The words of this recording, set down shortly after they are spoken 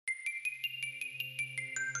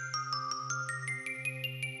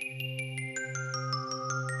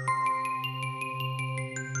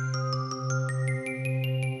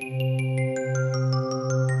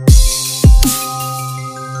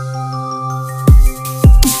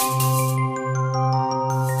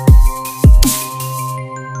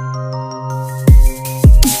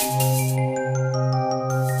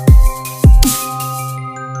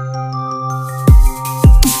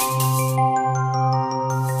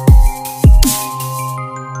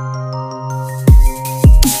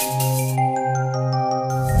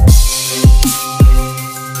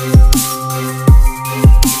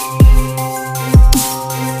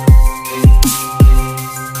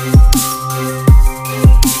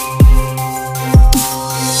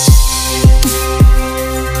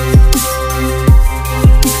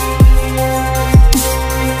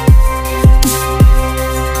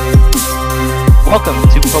Welcome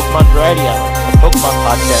to Pokemon Variety Hour, a Pokemon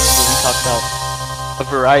podcast where we talk about a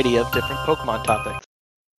variety of different Pokemon topics.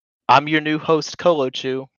 I'm your new host,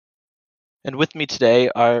 Kolochu, and with me today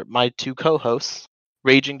are my two co-hosts,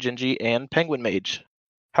 Raging Gingy and Penguin Mage.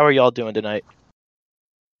 How are y'all doing tonight?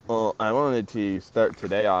 Well, I wanted to start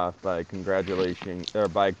today off by congratulating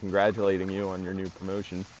you on your new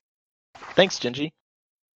promotion. Thanks, Gingy.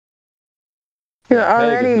 You're Yeah, Peg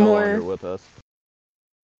already is no more. longer with us.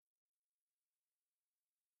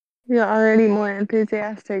 You're already more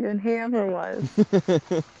enthusiastic than he ever was.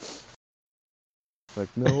 Like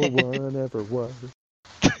no one ever was.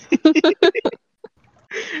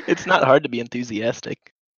 It's not hard to be enthusiastic.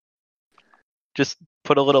 Just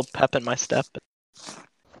put a little pep in my step.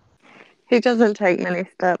 He doesn't take many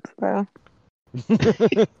steps, bro.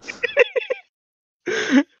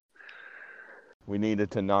 We needed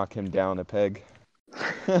to knock him down a peg.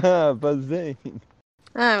 Buzzing. It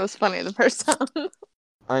was funny the first time.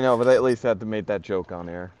 I know, but I at least had to make that joke on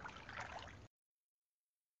air.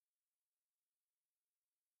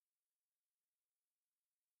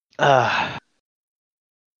 Alright,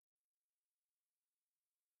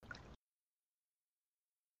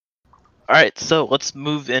 so let's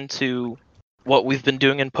move into what we've been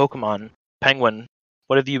doing in Pokemon. Penguin,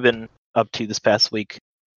 what have you been up to this past week?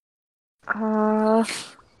 I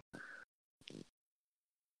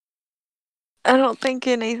don't think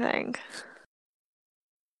anything.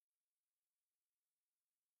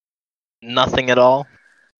 Nothing at all?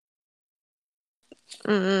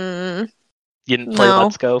 Mm, You didn't play No.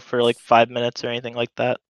 Let's Go for like 5 minutes or anything like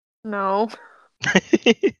that? no.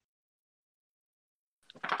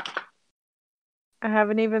 I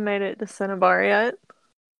haven't even made it to Cinnabar yet.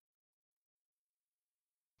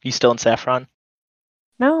 You still in Saffron?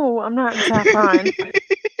 No, I'm not in Saffron.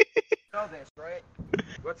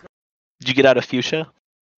 Did you get out of Fuchsia?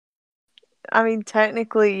 I mean,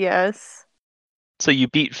 technically, yes. So you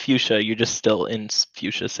beat Fuchsia, you're just still in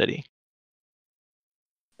Fuchsia City.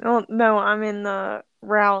 Well, no, I'm in the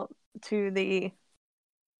route to the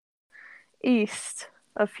east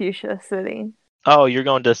of Fuchsia City. Oh, you're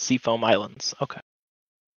going to Seafoam Islands. Okay.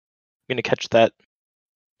 You're gonna catch that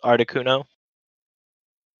Articuno?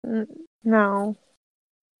 No,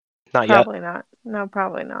 Not yet. probably not. No,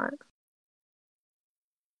 probably not.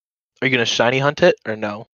 Are you gonna shiny hunt it or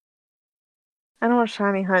no? I don't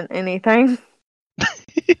shiny hunt anything.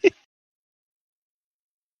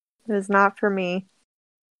 It is not for me.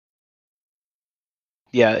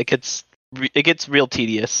 Yeah, it gets real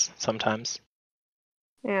tedious sometimes.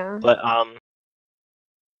 Yeah. But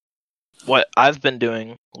what I've been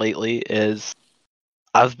doing lately is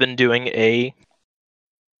I've been doing a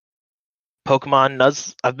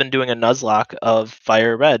I've been doing a Nuzlocke of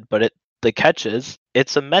Fire Red, but the catch is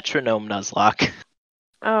it's a metronome Nuzlocke.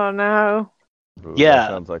 Oh no. Ooh, Yeah. That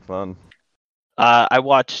sounds like fun.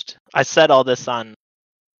 I said all this on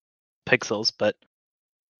Pixels, but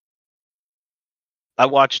I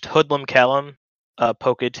watched Hoodlum Callum, a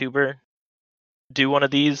PokeTuber, do one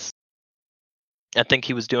of these. I think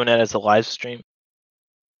he was doing it as a live stream.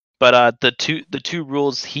 But the two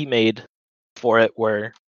rules he made for it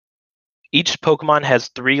were each Pokemon has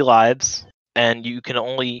 3 lives, and you can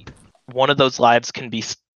only one of those lives can be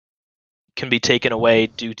taken away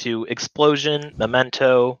due to explosion,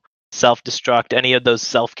 memento, self-destruct, any of those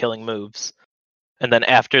self-killing moves. And then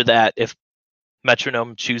after that, if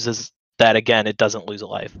Metronome chooses that again, it doesn't lose a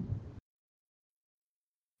life.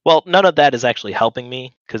 Well, none of that is actually helping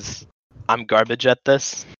me because I'm garbage at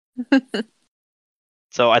this.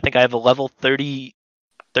 So I think I have a level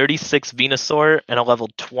 36 Venusaur and a level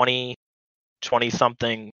 20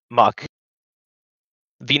 something Muck.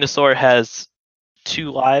 Venusaur has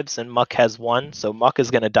 2 lives and Muck has 1, so Muck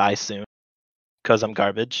is going to die soon because I'm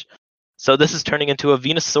garbage. So this is turning into a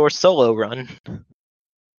Venusaur solo run.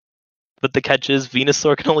 But the catch is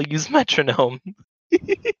Venusaur can only use Metronome.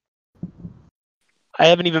 I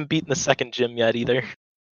haven't even beaten the second gym yet either.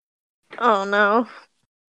 Oh no.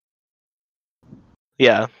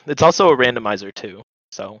 Yeah, it's also a randomizer too,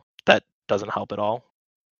 so that doesn't help at all.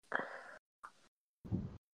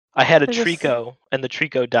 I had a Trico and the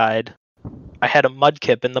Trico died. I had a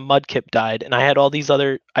Mudkip and the Mudkip died, and I had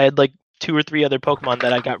like 2 or 3 other Pokemon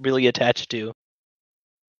that I got really attached to.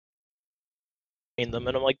 In them,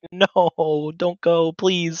 and I'm like, no, don't go,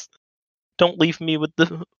 please. Don't leave me with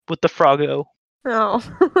the Froggo. Oh.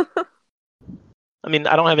 I mean,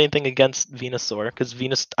 I don't have anything against Venusaur because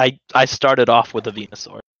I started off with a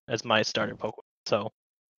Venusaur as my starter Pokemon, so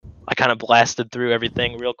I kind of blasted through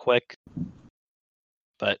everything real quick.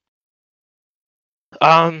 But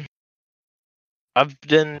I've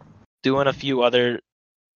been doing a few other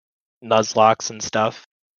Nuzlocke and stuff.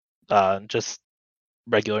 Just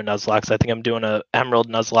regular Nuzlocke. I think I'm doing a Emerald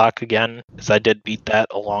Nuzlocke again, because I did beat that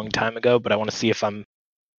a long time ago, but I want to see if I'm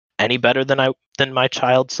any better than my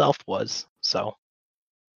child self was. So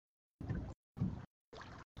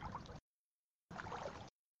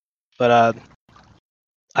but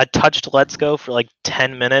I touched Let's Go for like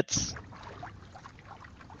 10 minutes,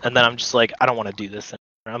 and then I'm just like, I don't want to do this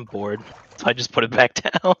anymore. I'm bored, so I just put it back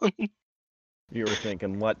down. You were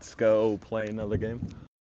thinking, let's go play another game?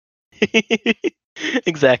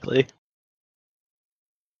 Exactly.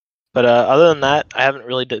 But other than that, I haven't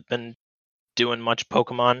really been doing much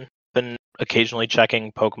Pokemon. Been occasionally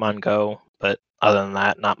checking Pokemon Go, but other than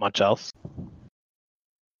that, not much else.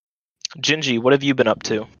 Gingy, what have you been up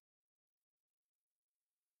to?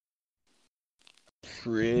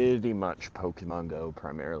 Pretty much Pokemon Go,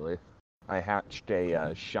 primarily. I hatched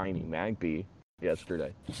a shiny Magpie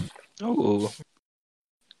yesterday. Ooh,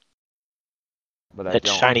 But I that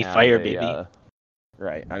don't shiny have fire a, baby.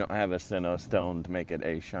 Right, I don't have a Sinnoh Stone to make it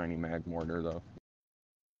a shiny Magmortar, though.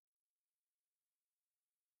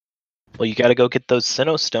 Well, you gotta go get those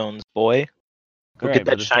Sinnoh stones, boy. Go Right, get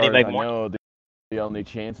but that as shiny far as I Magmortar. know, the only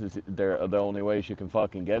chances, the only ways you can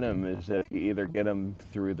fucking get them is if you either get them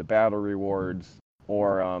through the battle rewards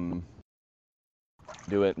or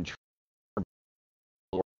do it in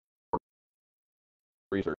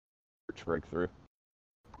research breakthrough.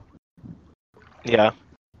 Yeah.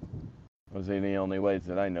 Those are the only ways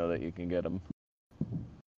that I know that you can get them.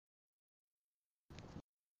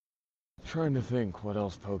 Trying to think, what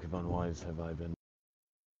else Pokemon-wise have I been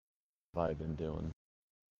doing?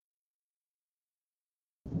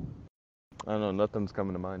 I don't know, nothing's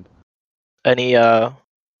coming to mind. Any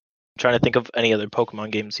trying to think of any other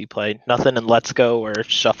Pokemon games you played. Nothing in Let's Go or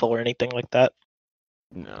Shuffle or anything like that.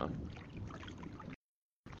 No.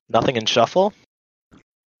 Nothing in Shuffle.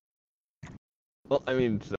 Well, I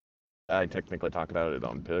mean, I technically talk about it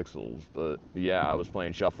on Pixels, but yeah, I was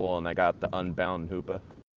playing Shuffle and I got the Unbound Hoopa.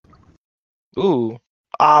 Ooh,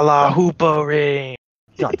 a la Hoopa Ring.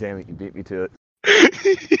 God damn it, you beat me to it.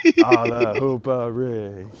 A la Hoopa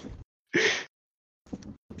Ring.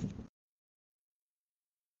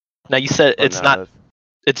 Now you said But it's no, not.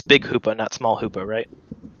 It's big Hoopa, not small Hoopa, right?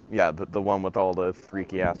 Yeah, the one with all the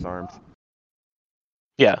freaky ass arms.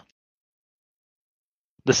 Yeah.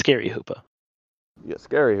 The scary Hoopa. Yeah,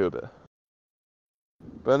 scary Hoopa.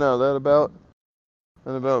 But no, that about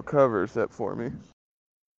covers that for me.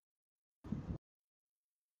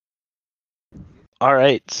 All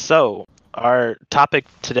right, so our topic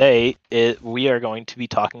today is we are going to be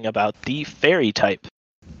talking about the fairy type.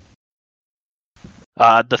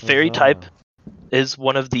 The fairy type is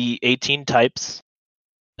one of the 18 types,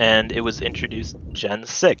 and it was introduced Gen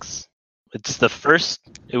 6.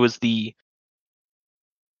 It was the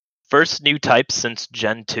first new type since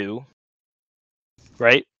Gen 2,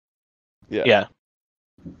 right? Yeah.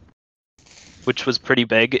 Which was pretty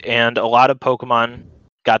big, and a lot of Pokemon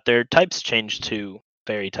got their types changed to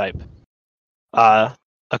fairy type. A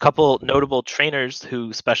couple notable trainers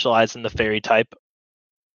who specialize in the fairy type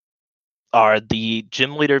are the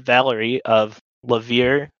gym leader Valerie of Let's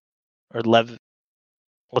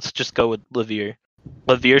just go with Lavier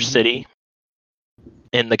City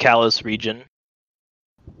in the Kalos region,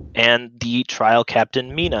 and the trial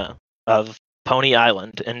captain Mina of Pony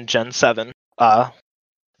Island in Gen 7.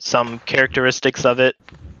 Some characteristics of the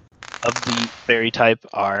fairy type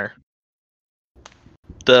are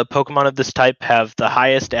the Pokemon of this type have the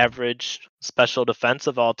highest average special defense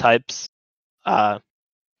of all types.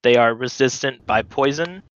 They are resistant by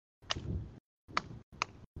poison,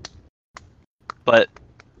 but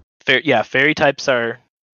fairy types are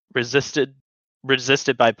resisted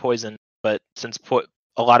by poison. But since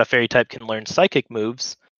a lot of fairy type can learn psychic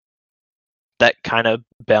moves, that kind of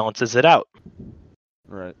balances it out.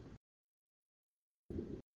 Right.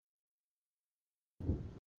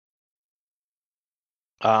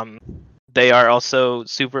 They are also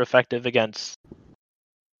super effective against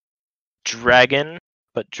dragon,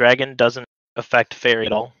 but dragon doesn't affect fairy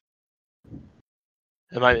at all.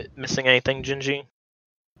 Am I missing anything, Gingy?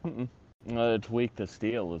 It's weak to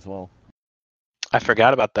steel as well. I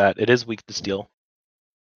forgot about that. It is weak to steel.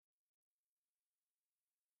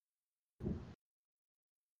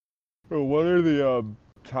 So what are the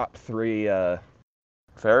top 3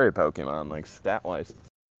 fairy Pokemon, like stat-wise?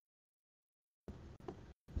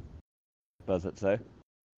 Does it say?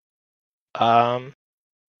 I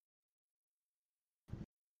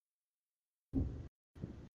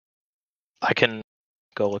can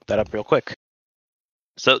go look that up real quick.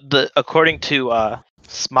 So according to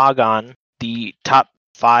Smogon, the top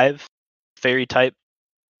 5 fairy type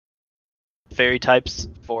fairy types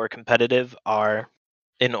for competitive are,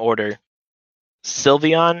 in order,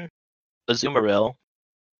 Sylveon, Azumarill,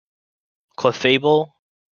 Clefable,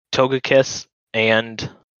 Togekiss, and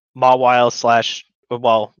Mawile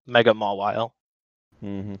Mega Mawile.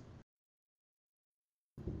 Mm-hmm.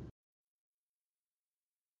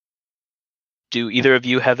 Do either of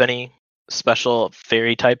you have any special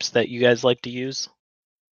fairy types that you guys like to use?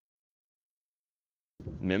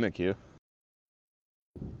 Mimikyu.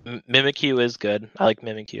 Mimikyu is good. I like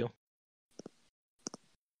Mimikyu.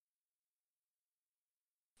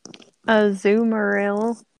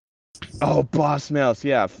 Azumarill. Oh, Boss Mouse.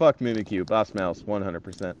 Yeah, fuck Mimikyu. Boss Mouse,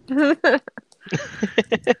 100%.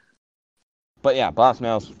 But yeah, Boss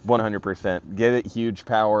Mouse, 100%. Get it, huge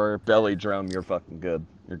power, belly drum, you're fucking good.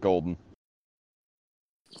 You're golden.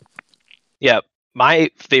 Yeah, my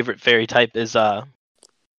favorite fairy type is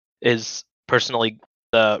personally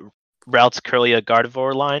the Ralts Curlia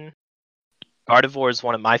Gardevoir line. Gardevoir is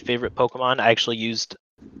one of my favorite Pokemon. I actually used.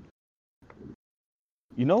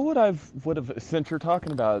 You know what would have, since you're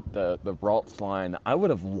talking about the Ralts line, I would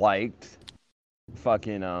have liked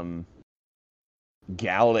fucking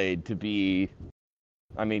Gallade to be,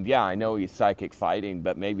 I mean, yeah, I know he's psychic fighting,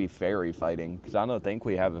 but maybe fairy fighting, because I don't think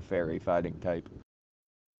we have a fairy fighting type.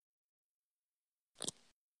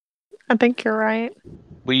 I think you're right.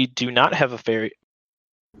 We do not have a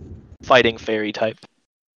fighting fairy type.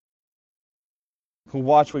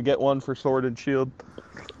 Watch, we get one for Sword and Shield.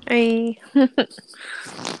 Hey.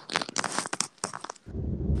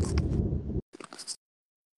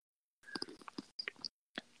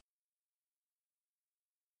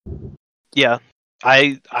 Yeah,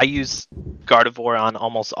 I use Gardevoir on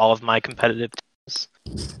almost all of my competitive teams,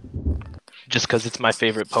 just because it's my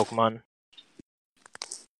favorite Pokemon.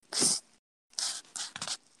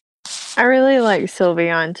 I really like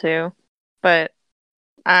Sylveon too, but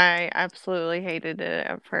I absolutely hated it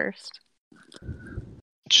at first.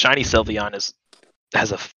 Shiny Sylveon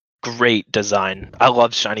has a great design. I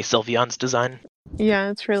love Shiny Sylveon's design. Yeah,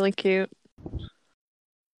 it's really cute.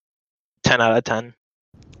 10 out of 10.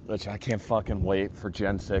 Which I can't fucking wait for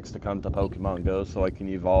Gen 6 to come to Pokemon Go so I can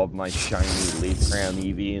evolve my shiny Leaf Crown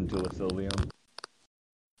Eevee into a Sylveon.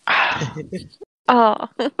 Oh.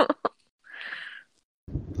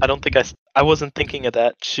 I don't think I wasn't thinking of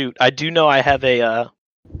that. Shoot, I do know I have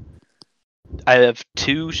I have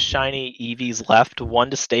 2 shiny Eevees left. One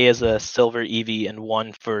to stay as a silver Eevee and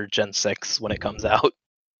one for Gen 6 when it comes out.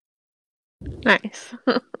 Nice.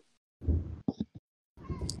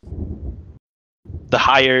 The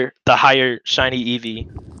higher shiny Eevee,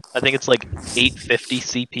 I think it's like 850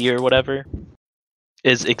 CP or whatever,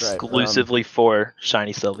 is exclusively for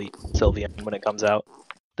shiny Sylveon when it comes out.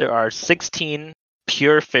 There are 16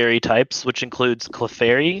 pure fairy types, which includes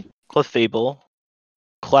Clefairy, Clefable,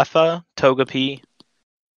 Cleffa, Togepi,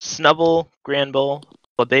 Snubbull, Granbull,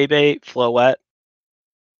 Flabebe, Floette,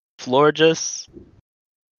 Florges,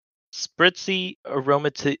 Spritzy,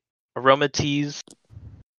 Aromatisse,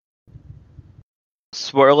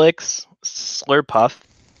 Swirlix, Slurpuff,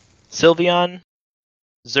 Sylveon,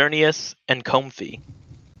 Xerneas, and Comfey.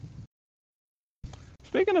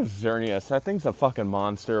 Speaking of Xerneas, that thing's a fucking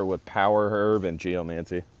monster with Power Herb and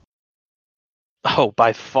Geomancy. Oh,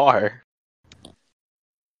 by far.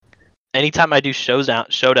 Anytime I do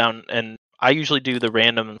showdown, and I usually do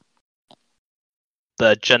the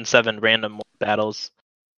Gen 7 random battles.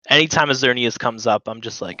 Anytime a Xerneas comes up, I'm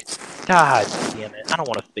just like, God damn it, I don't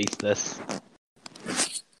want to face this.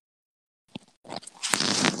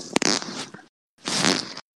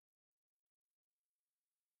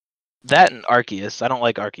 That and Arceus. I don't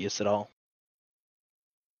like Arceus at all.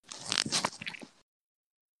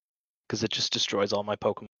 Because it just destroys all my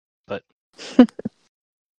Pokemon. But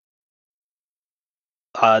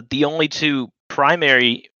the only 2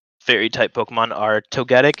 primary fairy type Pokemon are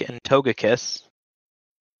Togetic and Togekiss.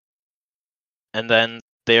 And then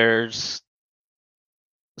there's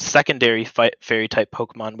secondary fairy type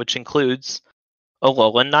Pokemon, which includes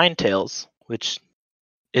Alolan Ninetales, which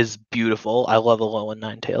is beautiful. I love Alolan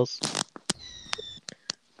Ninetales.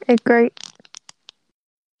 It's great.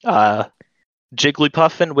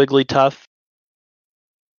 Jigglypuff and Wigglytuff,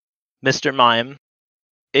 Mr. Mime,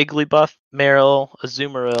 Igglybuff, Marill,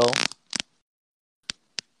 Azumarill,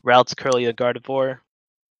 Ralts Curlia Gardevoir,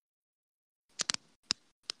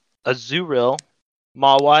 Azurill,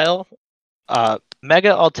 Mawile, Mega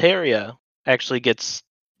Altaria actually gets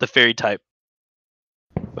the fairy type,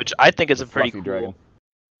 which I think is a pretty cool. Dragon.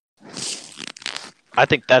 I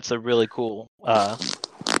think that's a really cool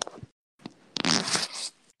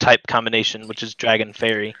type combination, which is Dragon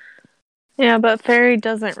Fairy. Yeah, but Fairy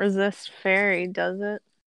doesn't resist Fairy, does it?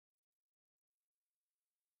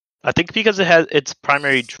 I think because it has its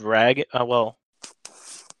primary drag. Well,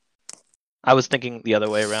 I was thinking the other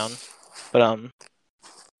way around, but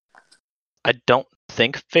I don't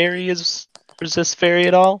think fairy is resist fairy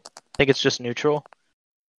at all. I think it's just neutral.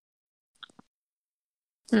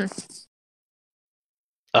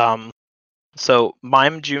 So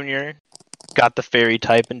Mime Jr. got the fairy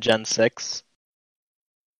type in Gen 6.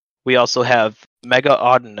 We also have Mega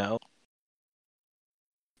Audino,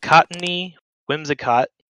 Cottony, Whimsicott.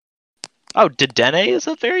 Oh, Dedenne is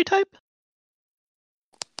a fairy type?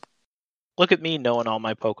 Look at me knowing all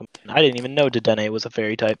my Pokemon. I didn't even know Dedenne was a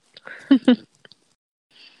fairy type.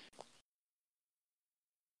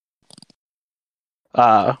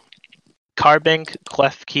 Carbink,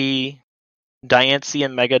 Klefki, Diancie,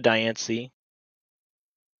 and Mega Diancie.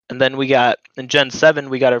 And then we got, in Gen 7,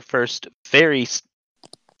 we got our first fairy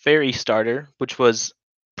starter, which was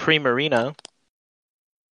Primarina,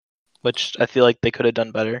 which I feel like they could have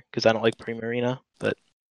done better, because I don't like Primarina, but...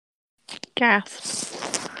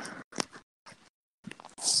 Gasp.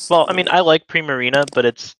 Well, I mean, I like Primarina, but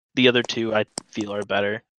it's the other two I feel are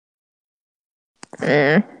better.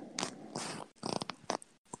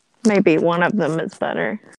 Maybe one of them is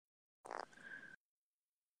better.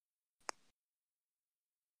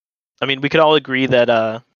 I mean, we could all agree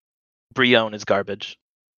that Brionne is garbage.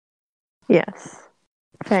 Yes.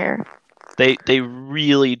 Fair. They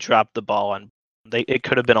really dropped the ball on. It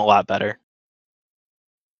could have been a lot better.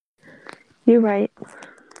 You're right.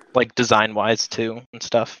 Like design wise too and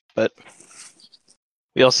stuff. But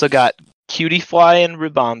we also got Cutiefly and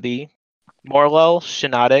Ribombi, Morlul,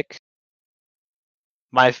 Shiinotic.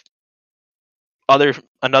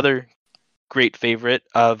 Another great favorite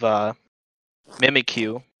of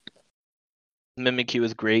Mimikyu. Mimikyu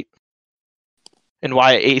is great. And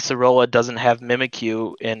why Acerola doesn't have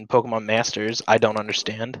Mimikyu in Pokemon Masters, I don't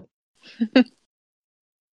understand.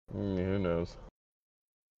 Who knows?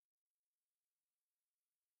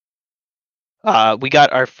 We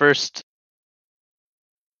got our first.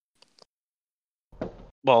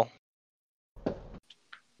 Well,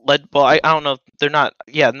 I don't know. They're not.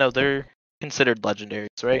 Yeah, no, they're considered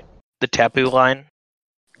legendaries, right? The Tapu line.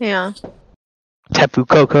 Yeah. Tapu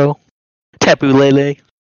Koko, Tapu Lele,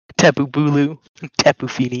 Tapu Bulu, Tapu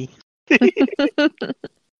Fini.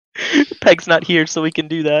 Peg's not here, so we can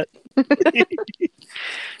do that.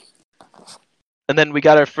 And then we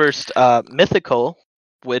got our first mythical,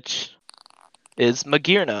 which is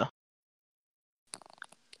Magearna,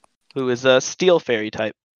 who is a steel fairy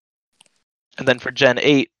type. And then for Gen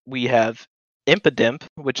 8, we have Impidimp,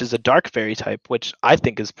 which is a dark fairy type, which I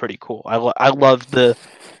think is pretty cool. I love the...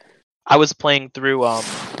 I was playing through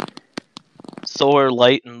Solar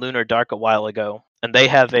Light and Lunar Dark a while ago, and they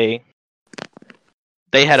had a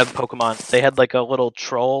Pokemon. They had like a little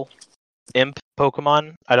troll imp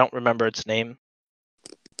Pokemon. I don't remember its name.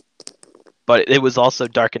 But it was also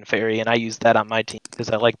dark and fairy, and I used that on my team because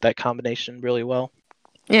I like that combination really well.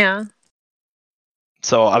 Yeah.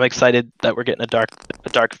 So I'm excited that we're getting a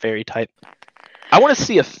dark fairy type. I want to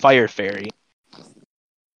see a fire fairy.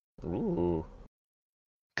 Ooh.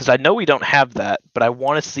 Because I know we don't have that, but I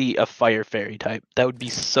want to see a fire fairy type. That would be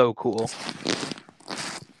so cool.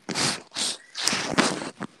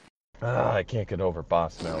 I can't get over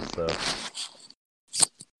Boss Mouse though.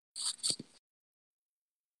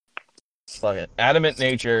 Fucking adamant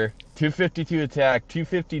nature, 252 attack,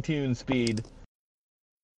 252 in speed.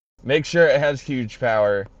 Make sure it has huge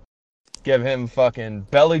power. Give him fucking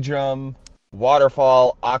Belly Drum,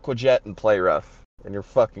 Waterfall, Aqua Jet, and Play Rough. And you're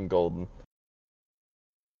fucking golden.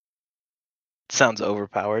 Sounds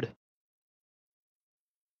overpowered.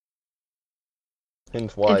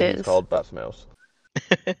 Hence why It he's is. called Boss Mouse.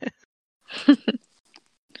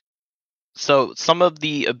 So some of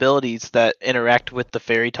the abilities that interact with the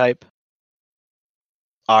fairy type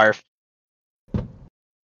are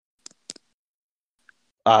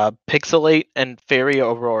Pixelate and Fairy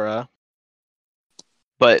Aurora,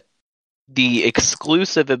 but the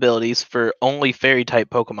exclusive abilities for only fairy type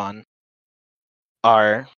Pokemon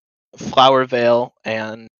are Flower Veil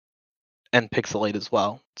and Pixelate as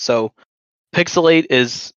well. So Pixelate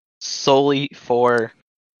is solely for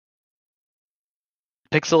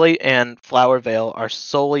Pixelate and Flower Veil are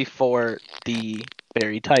solely for the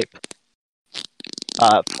fairy type.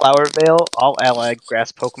 Flower Veil, all allied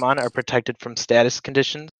grass Pokemon are protected from status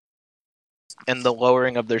conditions and the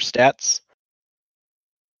lowering of their stats.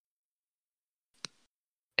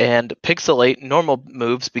 And Pixelate, normal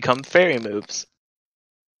moves become fairy moves.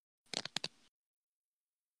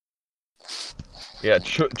 Yeah,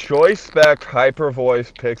 Choice Spec, Hyper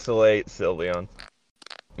Voice, Pixelate, Sylveon.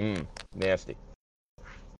 Nasty.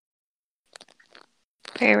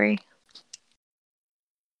 Very.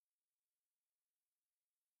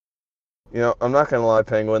 You know, I'm not gonna lie,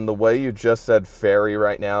 Penguin. The way you just said fairy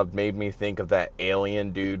right now made me think of that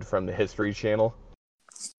alien dude from the History Channel.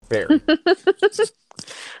 Fairy.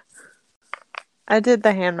 I did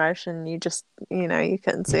the hand motion. You just, you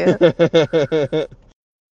couldn't see it.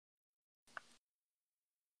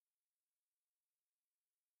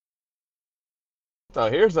 So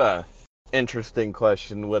here's a interesting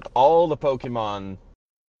question. With all the Pokemon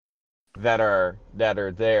that are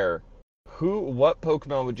there, what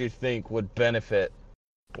Pokemon would you think would benefit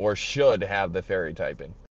or should have the fairy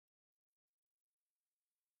typing?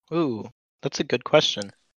 Ooh, that's a good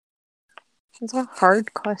question. It's a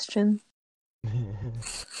hard question.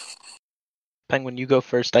 Penguin, you go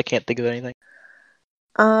first. I can't think of anything.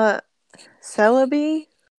 Celebi?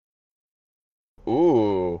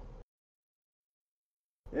 Ooh.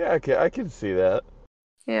 Yeah, I can see that.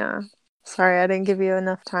 Yeah. Sorry, I didn't give you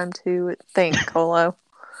enough time to think, Colo.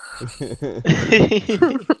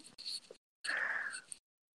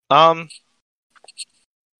 I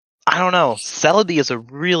don't know. Celebi is a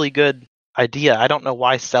really good idea. I don't know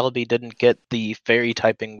why Celebi didn't get the fairy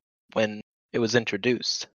typing when it was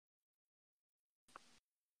introduced.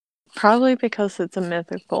 Probably because it's a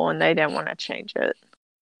mythical and they didn't want to change it.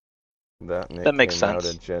 That makes came out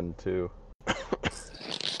sense. in Gen 2.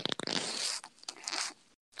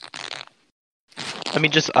 I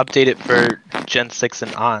mean, just update it for Gen 6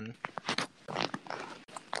 and on.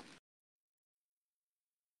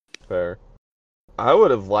 Fair. I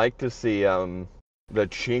would have liked to see the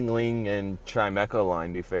Chingling and Chimecho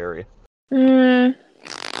line be fairy. Yeah,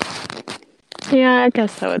 I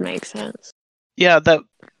guess that would make sense. Yeah,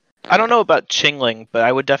 I don't know about Chingling, but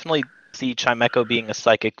I would definitely see Chimecho being a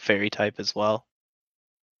psychic fairy type as well.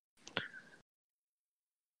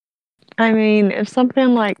 I mean, if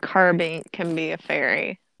something like Carbink can be a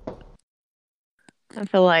fairy, I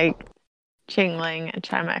feel like Chingling and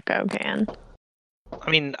Chimecho can.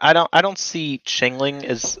 I mean, I don't see Chingling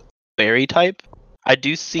as fairy type. I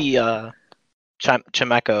do see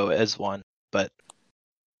Chimecho as one, but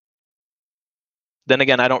then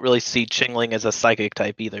again, I don't really see Chingling as a psychic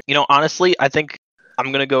type either. You know, honestly, I think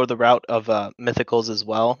I'm gonna go the route of mythicals as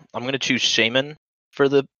well. I'm gonna choose Shaman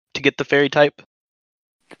to get the fairy type.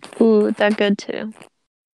 Ooh, that good too.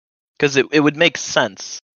 Because it would make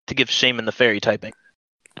sense to give Shaman the fairy typing.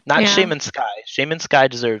 Not Yeah. Shaman Sky. Shaman Sky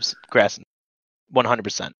deserves grass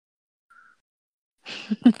 100%.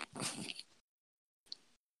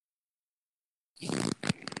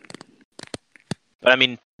 But I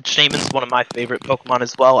mean, Shaman's one of my favorite Pokemon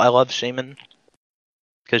as well. I love Shaman.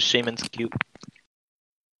 Because Shaman's cute.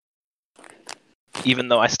 Even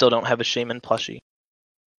though I still don't have a Shaman plushie.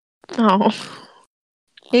 Oh.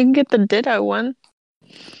 You can get the Ditto one.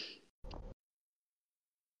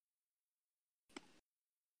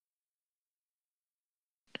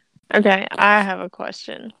 Okay, I have a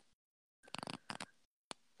question.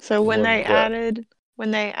 So when they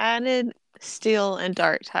added steel and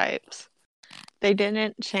dark types, they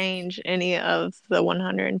didn't change any of the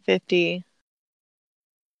 150.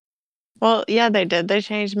 Well, yeah, they did. They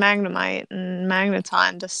changed Magnemite and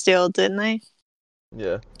Magneton to steel, didn't they?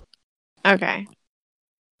 Yeah. Okay.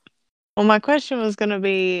 Well, my question was going to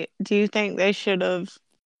be, do you think they should have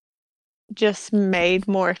just made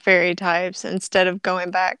more fairy types instead of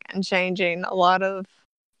going back and changing a lot of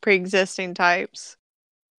pre-existing types?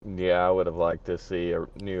 Yeah, I would have liked to see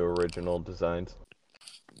new original designs.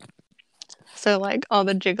 So, like, all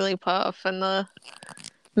the Jigglypuff and the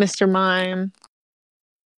Mr. Mime.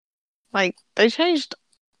 Like, they changed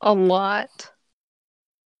a lot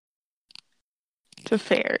to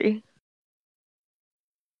fairy.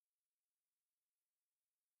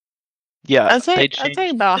 Yeah, I'd say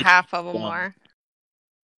about half of them one. are.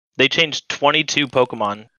 They changed 22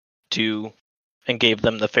 Pokemon and gave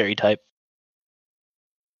them the fairy type.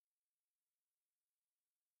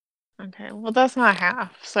 Okay, well, that's not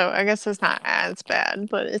half, so I guess it's not as bad,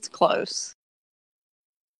 but it's close.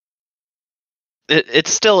 It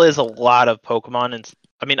still is a lot of Pokemon, and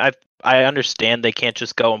I mean, I understand they can't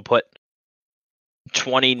just go and put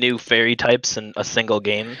 20 new fairy types in a single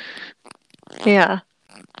game. Yeah.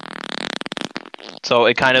 So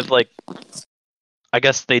it kind of like, I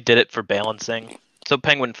guess they did it for balancing. So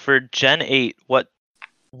Penguin, for Gen 8, what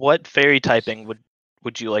fairy typing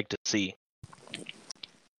would you like to see?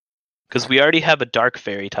 Because we already have a dark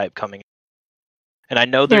fairy type coming in. And I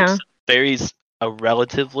know there's fairies a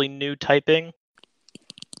relatively new typing.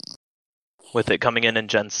 With it coming in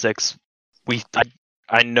Gen 6,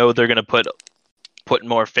 I know they're gonna put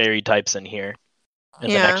more fairy types in here in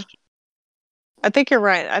the next. I think you're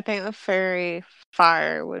right. I think the fairy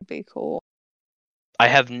fire would be cool. I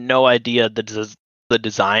have no idea the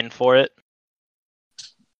design for it.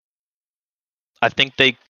 I think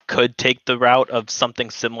they could take the route of something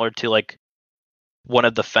similar to like one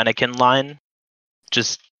of the Fennekin line.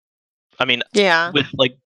 Just, I mean, Yeah. with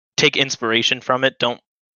like take inspiration from it. Don't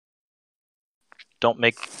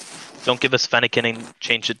give us Fennekin and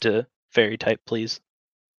change it to fairy type, please.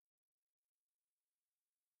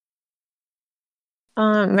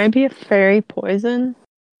 Maybe a fairy poison.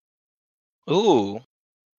 Ooh,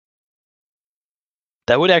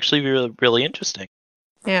 that would actually be really, really interesting.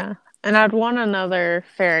 Yeah. And I'd want another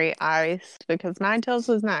fairy ice because Ninetales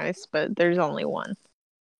is nice, but there's only one.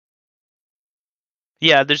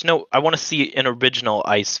 Yeah, I want to see an original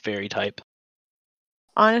ice fairy type.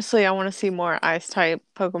 Honestly, I want to see more ice type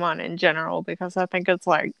Pokemon in general because I think it's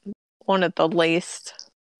like one of the least,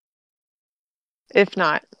 if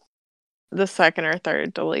not the second or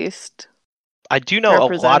third to least. I do know a lot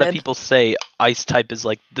of represented. people say ice type is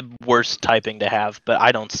like the worst typing to have, but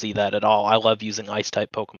I don't see that at all. I love using ice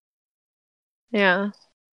type Pokemon. Yeah.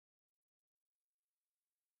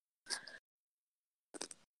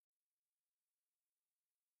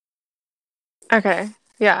 Okay.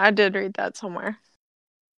 Yeah, I did read that somewhere.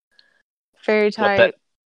 Fairy What, type that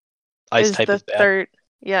ice is type the is bad? third.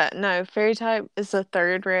 Yeah, no, fairy type is the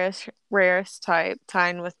third rarest type,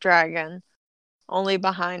 tying with dragon, only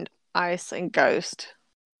behind ice and ghost.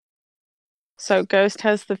 So ghost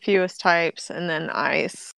has the fewest types, and then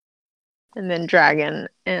ice, and then dragon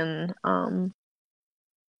and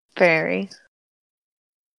fairy.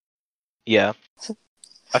 Yeah. So,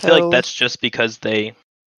 I feel like that's just because I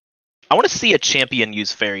want to see a champion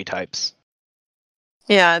use fairy types.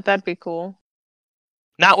 Yeah, that'd be cool.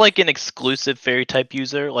 Not like an exclusive fairy type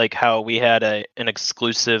user, like how we had an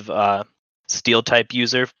exclusive steel type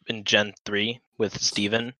user in Gen 3 with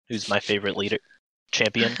Steven, who's my favorite leader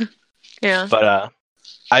champion. Yeah. But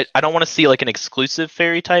I don't want to see like an exclusive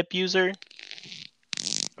fairy type user.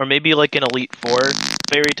 Or maybe like an Elite Four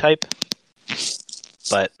fairy type.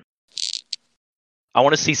 But I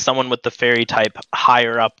want to see someone with the fairy type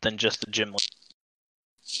higher up than just a gym leader.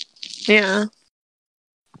 Yeah.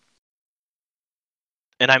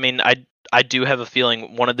 And I mean, I do have a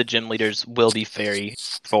feeling one of the gym leaders will be fairy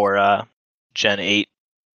for Gen 8.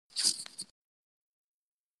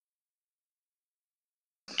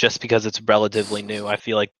 Just because it's relatively new, I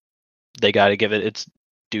feel like they got to give it its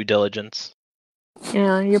due diligence.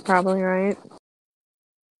 Yeah, you're probably right.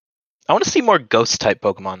 I want to see more ghost type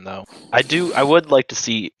Pokemon though. I would like to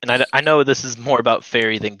see, and I know this is more about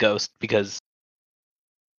fairy than ghost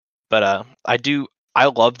but I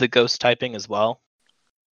love the ghost typing as well.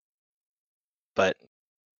 But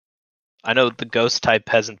I know the ghost type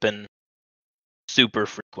hasn't been super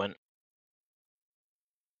frequent.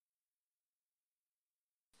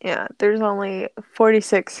 Yeah, there's only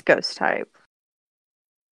 46 ghost type.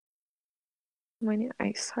 How many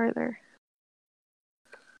ice are there?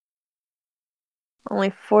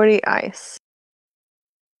 Only 40 ice.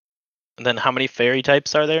 And then how many fairy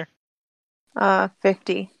types are there?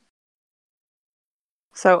 50.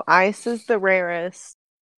 So ice is the rarest,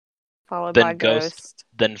 followed Then by ghost,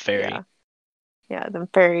 then fairy. Yeah. Yeah, then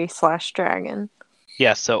fairy / dragon.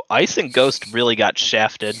 Yeah, so ice and ghost really got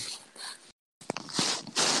shafted.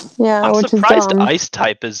 Yeah, I'm which surprised is dumb. ice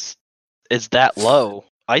type is that low.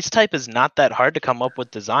 Ice type is not that hard to come up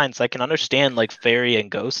with designs. I can understand like fairy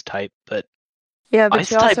and ghost type, but Yeah, but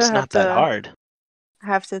ice you also type's have not that to hard.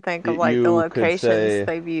 think of like the You could locations say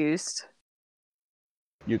they've used.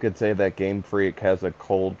 you could say that Game Freak has a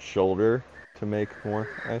cold shoulder to make more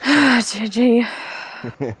ice. GG.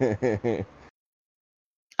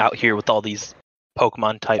 Out here with all these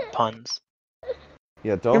Pokemon type puns.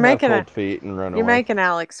 Yeah, don't have cold feet and run You're away. making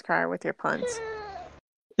Alex cry with your puns.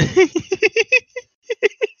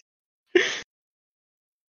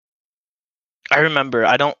 I remember.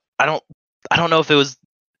 I don't know if it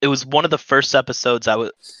was one of the first episodes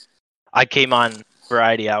I came on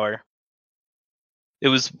Variety Hour. It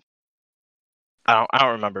was I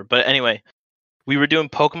don't remember, but anyway, we were doing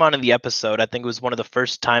Pokemon in the episode. I think it was one of the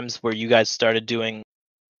first times where you guys started doing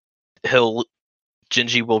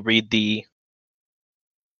Gingy will read the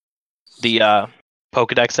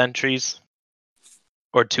Pokedex entries,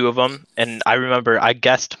 or 2 of them, and I remember I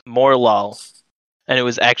guessed Morlul, and it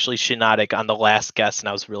was actually Shiinotic on the last guess, and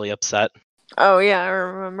I was really upset. Oh yeah, I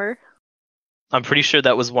remember. I'm pretty sure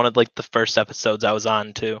that was one of like the first episodes I was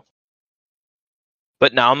on too.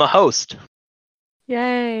 But now I'm a host.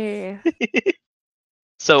 Yay.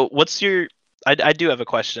 So what's your? I do have a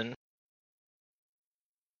question.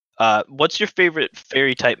 What's your favorite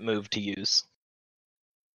fairy type move to use?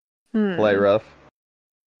 Play Hmm. rough.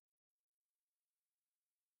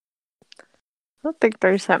 I don't think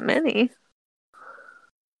there's that many.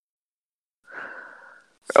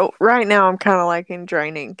 Oh, right now I'm kind of liking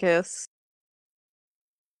Draining Kiss.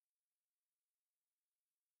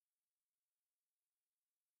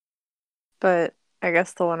 But I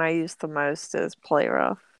guess the one I use the most is Play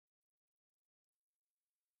Rough.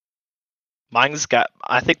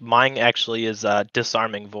 I think mine actually is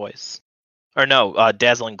Disarming Voice. Or no,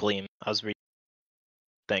 Dazzling Gleam. I was reading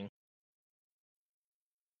thing.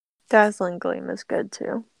 Dazzling Gleam is good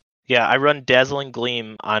too. Yeah, I run Dazzling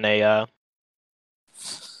Gleam on a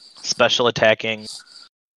special attacking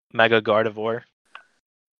Mega Gardevoir.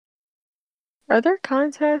 Are there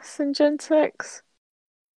contests in Gen 6?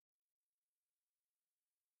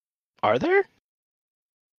 Are there?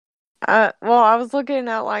 Well, I was looking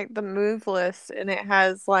at like the move list and it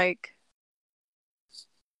has like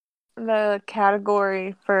the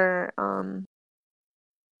category for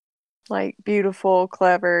like beautiful,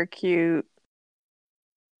 clever, cute.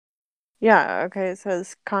 Yeah, okay, it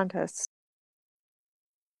says contests.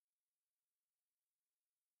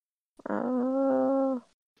 Oh,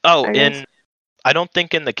 I guess I don't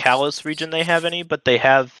think in the Kalos region they have any, but they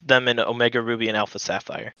have them in Omega Ruby and Alpha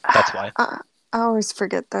Sapphire. That's why. I always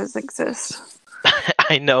forget those exist.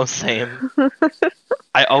 I know, same.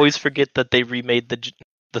 I always forget that they remade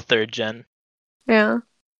the third gen. Yeah.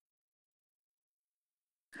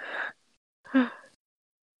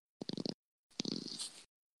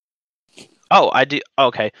 Oh, I do.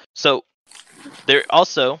 Okay, so they're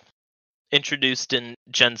also introduced in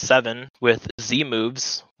Gen 7 with Z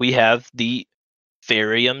moves. We have the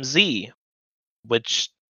Fairyum Z, which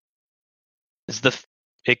is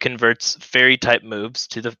it converts fairy type moves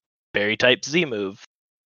to the fairy type Z move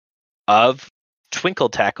of Twinkle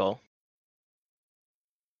Tackle.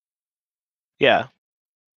 Yeah.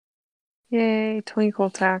 Yay, Twinkle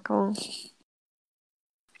Tackle.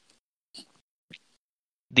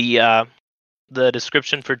 The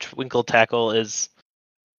description for Twinkle Tackle is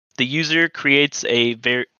the user creates a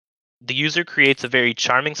very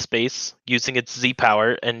charming space using its Z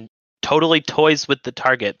power and totally toys with the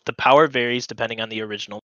target. The power varies depending on the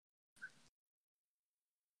original.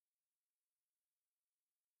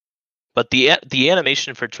 But the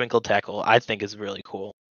animation for Twinkle Tackle I think is really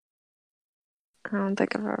cool. I don't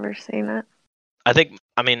think I've ever seen it.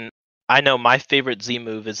 I know my favorite Z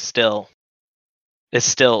move is still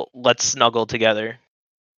Let's Snuggle Together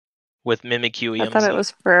with Mimikyu I thought EMZ. it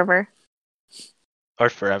was Forever. Or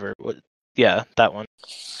Forever. Yeah, that one.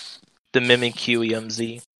 The Mimikyu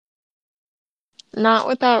EMZ. Not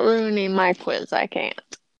without ruining my quiz, I can't.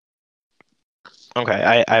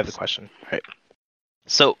 Okay, I have the question. All right.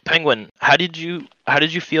 So, Penguin, how did you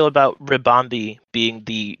feel about Ribombee being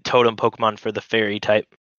the totem Pokemon for the fairy type?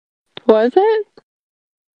 Was it?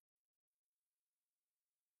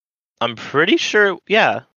 I'm pretty sure,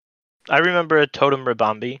 yeah. I remember a totem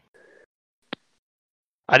Ribombee.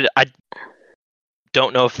 I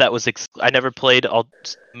don't know if that was I never played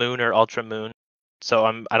Moon or Ultra Moon, so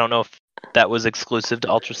I don't know if that was exclusive to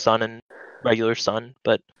Ultra Sun and regular Sun,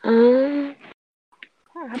 but I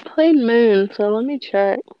played Moon, so let me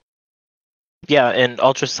check. yeah, in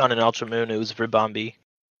Ultra Sun and Ultra Moon it was Ribombee.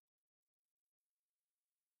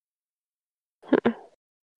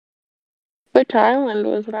 Which island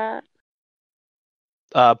was that?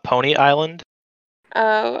 Pony Island.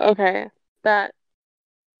 Oh, okay. That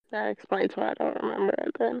explains why I don't remember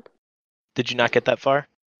it then. Did you not get that far?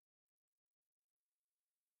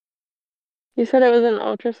 You said it was in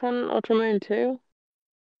Ultra Sun and Ultra Moon too?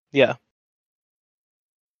 Yeah.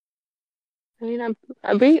 I mean,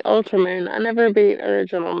 I beat Ultra Moon. I never beat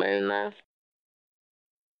Original Moon though.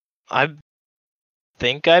 I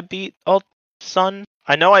think I beat Ultra Sun.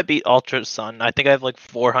 I know I beat Ultra Sun. I think I have like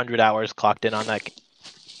 400 hours clocked in on that game.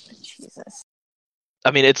 Jesus.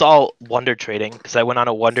 I mean, it's all Wonder Trading because I went on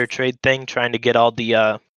a Wonder Trade thing trying to get all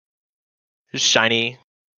the shiny.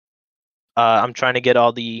 I'm trying to get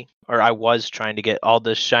I was trying to get all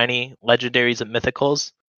the shiny legendaries and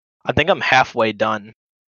mythicals. I think I'm halfway done,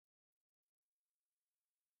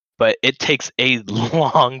 but it takes a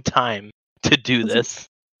long time to do this.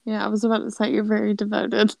 Yeah, I was about to say you're very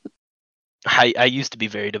devoted. I used to be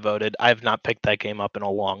very devoted. I have not picked that game up in a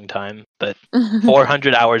long time, but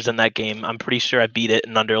 400 hours in that game. I'm pretty sure I beat it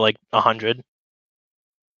in under like 100.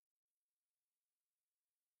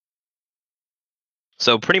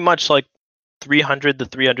 So pretty much like 300 to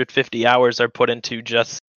 350 hours are put into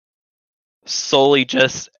just solely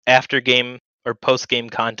just after game or post game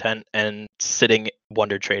content and sitting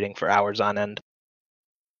Wonder Trading for hours on end.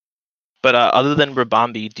 But other than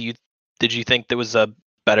Ribombee, did you think there was a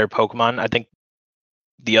better Pokemon. I think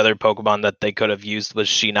the other Pokemon that they could have used was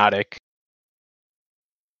Shiinotic.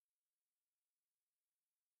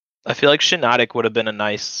 I feel like Shiinotic would have been a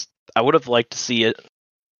nice. I would have liked to see it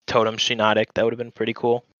Totem Shiinotic. That would have been pretty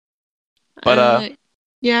cool. But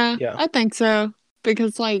yeah, yeah. I think so.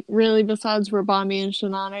 Because like really besides Rabami and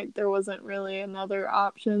Shiinotic, there wasn't really another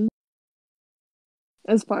option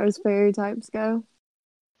as far as fairy types go.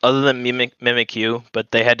 Other than Mimikyu,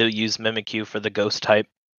 but they had to use Mimikyu for the ghost type.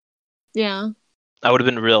 Yeah. I would have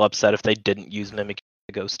been real upset if they didn't use Mimikyu for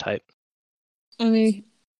the ghost type. I mean,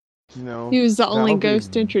 You know, he was the only that'll be-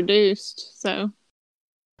 ghost introduced, so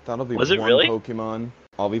That'll be Was it one really? Pokemon.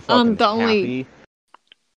 I'll be fucking the only- happy.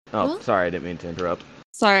 Oh, Huh? sorry, I didn't mean to interrupt.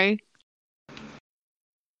 sorry.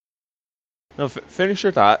 No, finish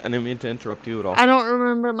your thought. I didn't mean to interrupt you at all. I don't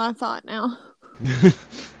remember my thought now.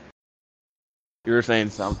 You were saying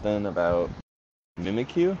something about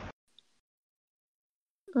Mimikyu?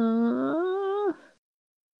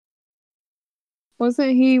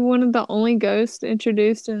 Wasn't he one of the only ghosts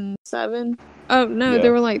introduced in 7? Oh no, Yeah.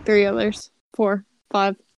 there were like 3 others. 4,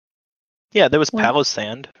 5. Yeah, there was What?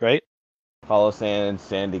 Palossand, right? Holosand,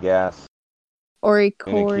 Sandygast,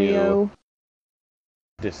 Oricorio.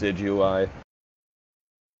 Decidueye.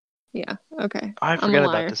 Yeah, okay. I I'm a forget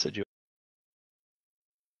liar. about Decidueye.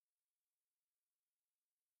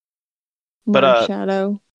 But,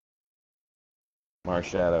 Marshadow.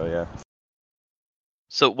 Marshadow, yeah.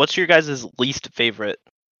 So what's your guys' least favorite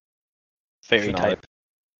fairy Shiinotic. type?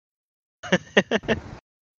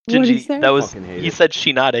 What'd he Gingy, say? that was Fucking hate he it. said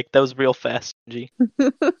Shiinotic. That was real fast, Gingy.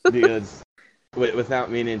 Because,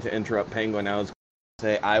 without meaning to interrupt Penguin, I was going to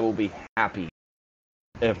say I will be happy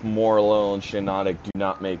if Morlo and Shiinotic do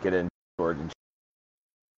not make it in Sword and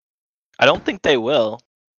I don't think they will.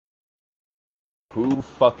 Who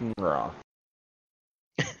fucking raw?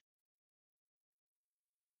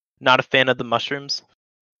 Not a fan of the mushrooms.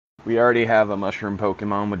 We already have a mushroom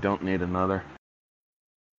Pokemon, we don't need another.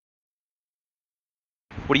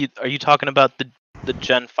 What are you talking about the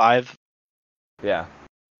Gen 5 Yeah.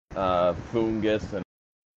 Foongus, and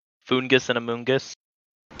Foongus and Amoongus?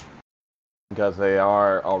 because they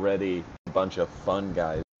are already a bunch of fun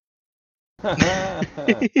guys. I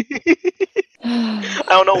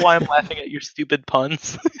don't know why I'm laughing at your stupid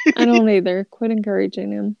puns. I don't either. Quit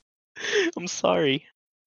encouraging him. I'm sorry.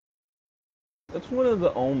 That's one of the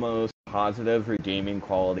almost positive redeeming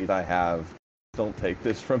qualities I have. Don't take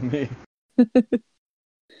this from me.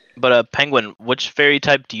 But Penguin, which fairy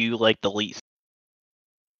type do you like the least?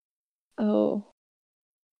 Oh.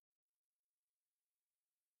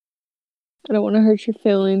 I don't want to hurt your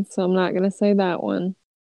feelings, so I'm not gonna say that one.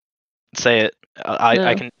 Say it. I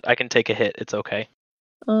No. I can take a hit. It's okay.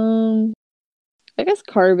 I guess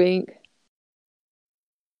Carbink.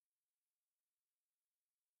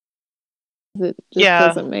 It just Yeah.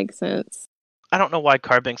 doesn't make sense. I don't know why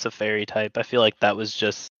Carbink's a fairy type. I feel like that was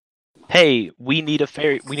just, hey, we need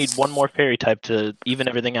one more fairy type to even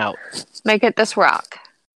everything out. Make it this rock.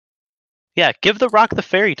 Yeah, give the rock the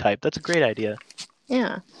fairy type. That's a great idea.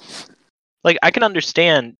 Yeah. Like, I can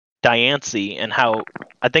understand Diancie and how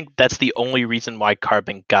I think that's the only reason why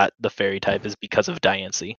Carbink got the fairy type is because of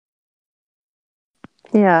Diancie.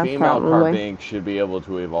 Yeah, Female probably. Carbink should be able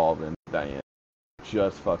to evolve in Diane.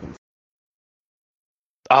 Just fucking.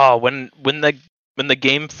 Oh, when the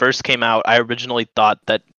game first came out, I originally thought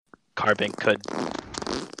that Carbink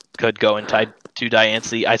could go into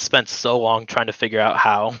Diancie. I spent so long trying to figure out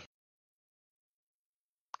how.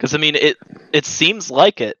 Because I mean, it seems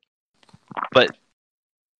like it, but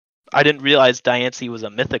I didn't realize Diancie was a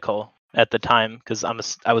mythical at the time because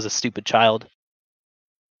I was a stupid child.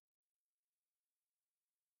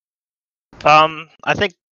 I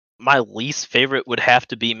think my least favorite would have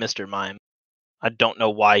to be Mr. Mime. I don't know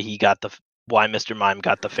why why Mr. Mime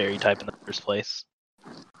got the fairy type in the first place.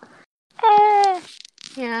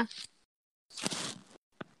 Yeah.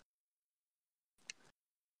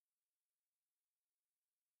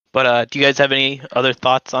 But do you guys have any other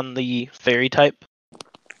thoughts on the fairy type?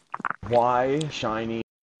 Why Shiny,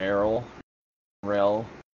 Meryl, Rel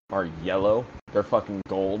are yellow? They're fucking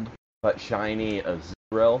gold. But Shiny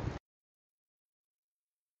Azurel.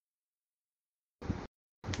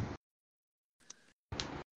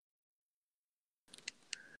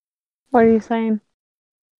 What are you saying?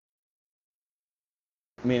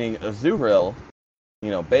 Meaning Azurel,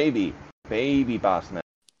 baby Bossman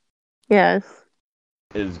Yes.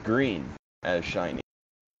 is green as Shiny.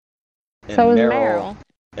 And So is Meryl.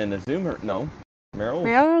 And Azumarill, no. Meryl's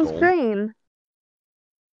Meryl's gold. green.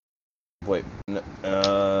 Wait,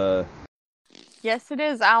 Yes, it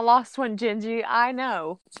is. I lost one, Gingy. I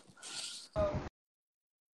know.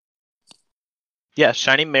 Yeah,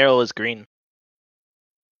 Shiny Marill is green.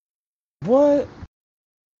 What?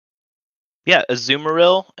 Yeah,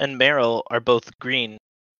 Azumarill and Marill are both green,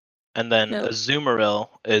 and then Nope. Azumarill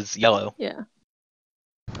is yellow. Yeah.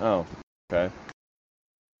 Oh, okay.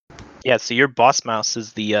 Yeah, so your boss mouse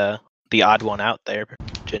is the odd one out there,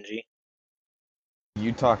 Gingy.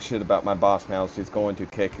 You talk shit about my boss mouse, he's going to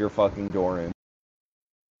kick your fucking door in.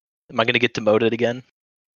 Am I gonna get demoted again?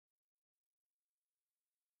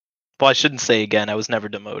 Well, I shouldn't say again. I was never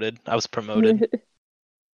demoted. I was promoted. It's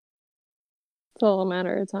all a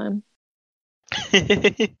matter of time.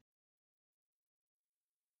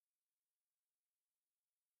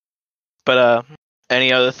 But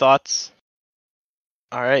any other thoughts?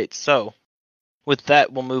 All right, so with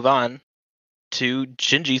that, we'll move on to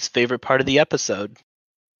Gingy's favorite part of the episode.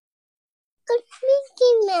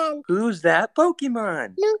 Pokemon. Who's that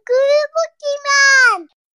Pokemon? Look at Pokemon.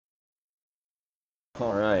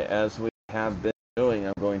 Alright, as we have been doing,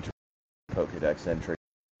 I'm going to Pokedex entry.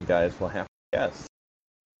 You guys will have to guess.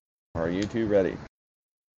 Are you two ready?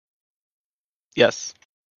 Yes.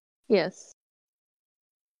 Yes.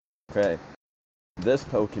 Okay. This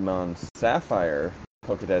Pokemon, Sapphire,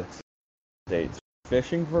 Pokedex states,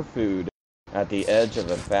 fishing for food at the edge of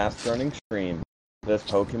a fast-running stream. This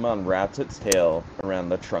Pokemon wraps its tail around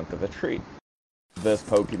the trunk of a tree. This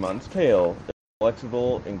Pokemon's tail is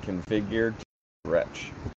flexible and configured to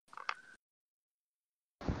stretch.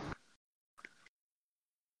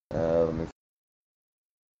 Let me.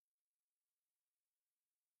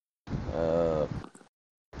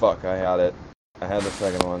 Fuck, I had it. I had the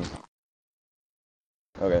second one.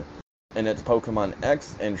 Okay. And its Pokemon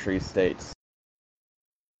X entry states,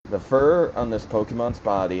 the fur on this Pokemon's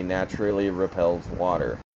body naturally repels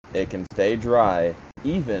water. It can stay dry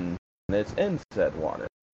even when it's in said water.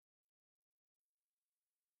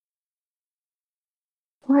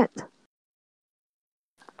 What?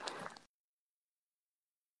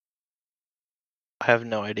 I have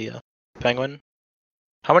no idea. Penguin?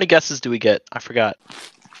 How many guesses do we get? I forgot.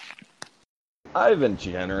 I've been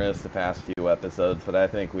generous the past few episodes, but I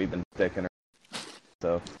think we've been sticking around.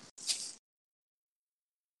 So.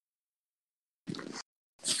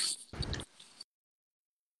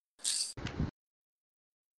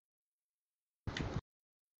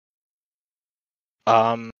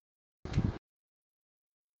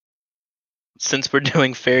 Since we're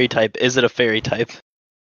doing fairy type, is it a fairy type?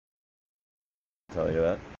 I'll tell you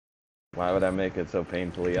that. Why would I make it so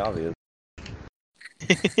painfully obvious?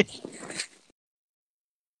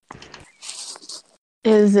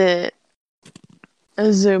 Is it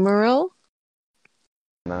Azumarill?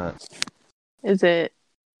 Not. Is it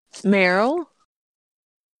Marill?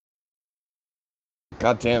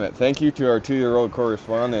 God damn it. Thank you to our 2-year-old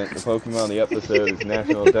correspondent. The Pokemon of the episode is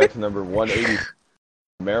National Dex number 180.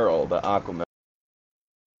 Marill, the Aquaman.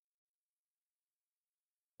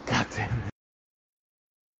 God damn it.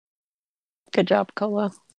 Good job,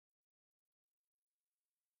 Cola.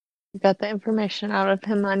 You got the information out of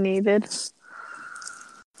him I needed.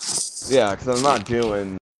 Yeah, because I'm not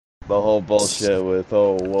doing the whole bullshit with,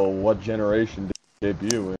 oh, well, what generation did it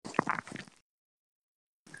debut in?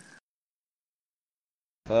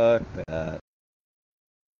 Fuck that.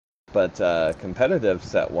 But competitive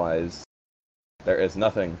set-wise, there is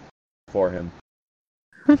nothing for him.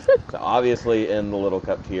 So obviously in the Little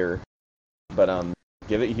Cup tier, but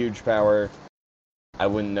give it huge power. I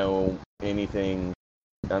wouldn't know anything.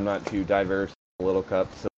 I'm not too diverse in the Little Cup,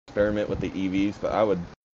 so experiment with the EVs, but I would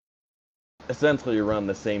essentially run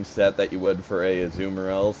the same set that you would for a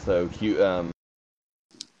Azumarill, so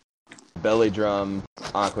Belly Drum,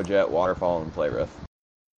 Aqua Jet, Waterfall, and Play Rough.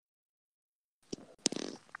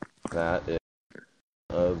 That is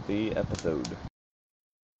of the episode.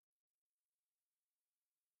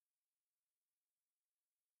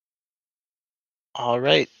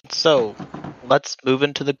 Alright, so let's move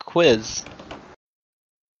into the quiz.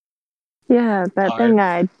 Yeah, that Alright. thing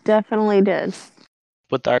I definitely did.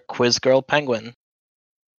 With our quiz girl Penguin.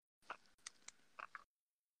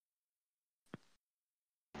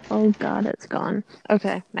 Oh god, it's gone.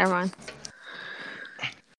 Okay, never mind.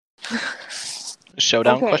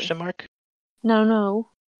 Showdown Okay. question mark? No. No.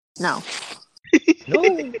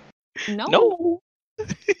 No.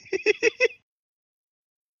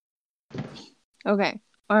 Okay,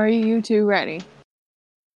 are you two ready?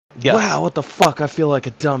 Yes. Wow, what the fuck? I feel like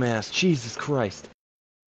a dumbass. Jesus Christ.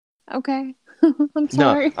 Okay. I'm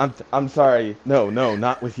sorry. No, I'm sorry. No,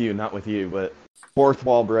 not with you, but fourth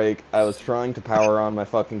wall break. I was trying to power on my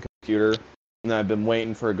fucking computer, and I've been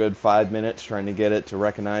waiting for a good 5 minutes trying to get it to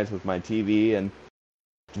recognize with my TV, and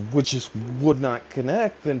which just would not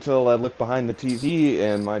connect until I looked behind the TV,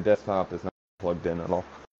 and my desktop is not plugged in at all.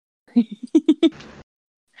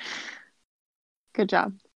 Good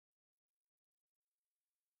job.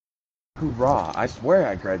 Hoorah! I swear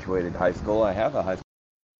I graduated high school. I have a high school.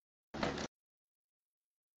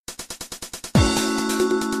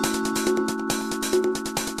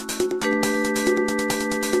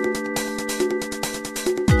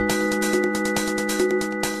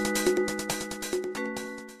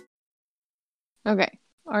 Okay.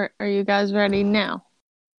 Are you guys ready now?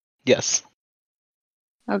 Yes.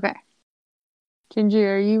 Okay. Gingy,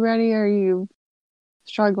 are you ready? Or are you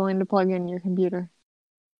struggling to plug in your computer?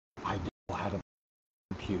 I know how to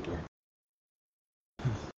computer.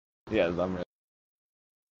 Yes, I'm ready.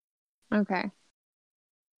 Okay.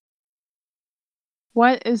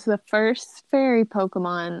 What is the first fairy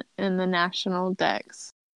Pokemon in the National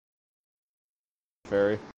Dex?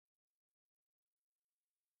 Fairy.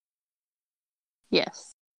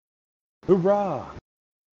 Yes. Hoorah!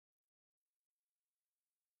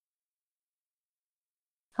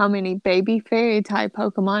 How many baby fairy type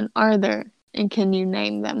Pokemon are there? And can you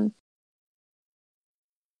name them?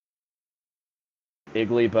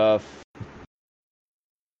 Igglybuff.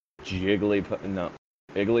 No.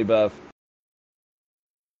 Igglybuff.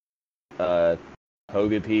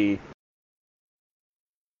 Togepi.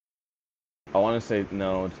 I want to say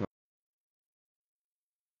no. It's not.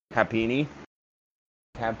 Happiny.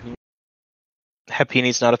 Happiny.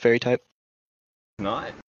 Happini's not a fairy type.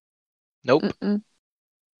 Not. Nope. Mm-mm.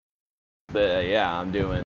 But yeah, I'm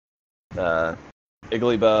doing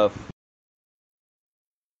Igglybuff.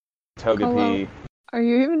 Togepi. Hello? Are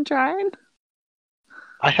you even trying?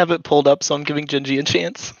 I have it pulled up, so I'm giving Gingy a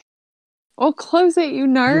chance. Well, close it, you You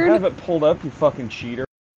nerd. have it pulled up, you fucking cheater.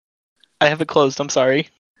 I have it closed. I'm sorry.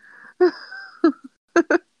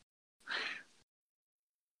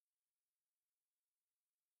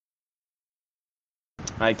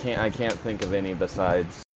 I can't think of any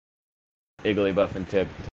besides Igglybuff and Tip.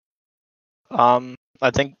 I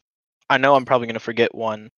know I'm probably gonna forget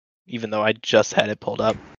one, even though I just had it pulled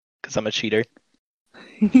up because I'm a cheater.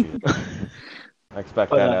 I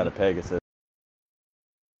expect But, that out of Pegasus.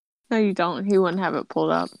 No, you don't. He wouldn't have it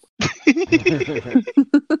pulled up.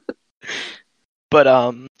 But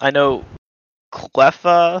I know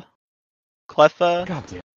Cleffa, God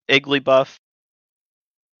damn. Igglybuff,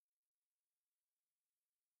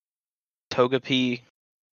 Togepi,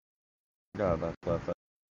 God, that's Cleffa.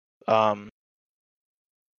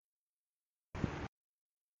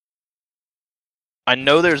 I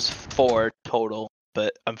know there's 4 total,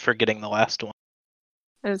 but I'm forgetting the last one.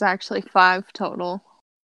 There's actually 5 total.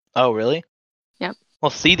 Oh, really? Yep.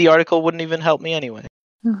 Well, see, the article wouldn't even help me anyway.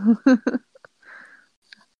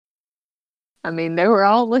 I mean, they were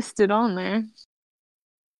all listed on there.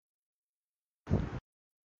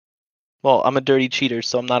 Well, I'm a dirty cheater,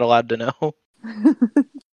 so I'm not allowed to know.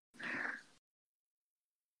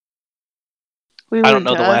 We I were don't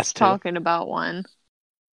know the just last 2. talking about one.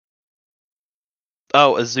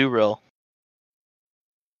 Oh, Azurill.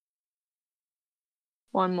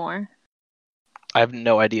 One more. I have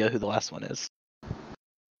no idea who the last one is.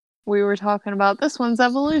 We were talking about this one's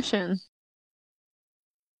evolution.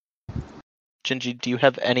 Gingy, do you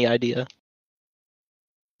have any idea?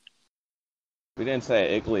 We didn't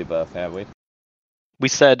say Igglybuff, have we? We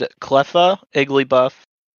said Cleffa, Igglybuff,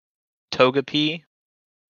 Togepi,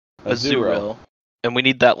 Azurill, and we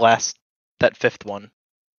need that 5th one.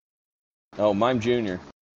 Oh, Mime Jr.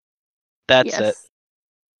 That's it. Yes.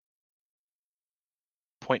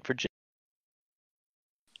 Point for Gingy.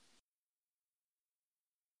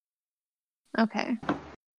 Okay.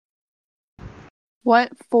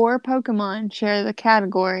 What 4 Pokemon share the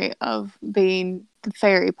category of being the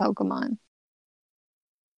fairy Pokemon?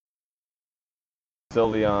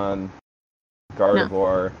 Sylveon.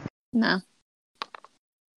 Gardevoir. No.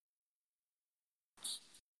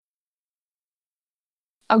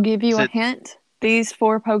 I'll give you Is a it- hint. These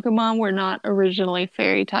 4 Pokemon were not originally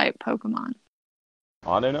fairy type Pokemon.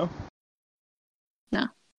 Audino? No.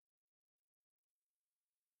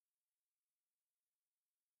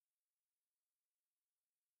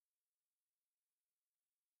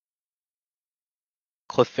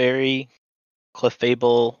 Clefairy,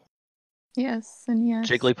 Clefable, Yes, and yes.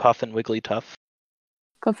 Jigglypuff, and Wigglytuff.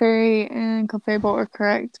 Clefairy and Clefable are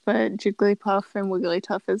correct, but Jigglypuff and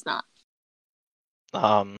Wigglytuff is not.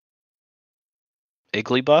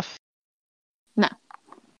 Igglybuff? No.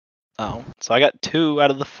 Oh, so I got 2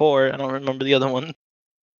 out of the 4. I don't remember the other one.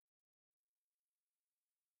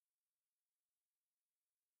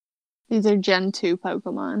 These are Gen 2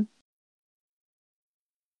 Pokemon.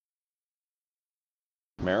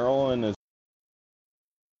 Marilyn is.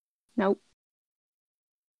 Nope.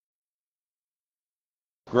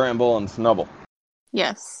 Gramble and Snubble.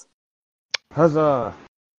 Yes. Huzzah!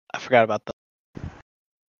 I forgot about that.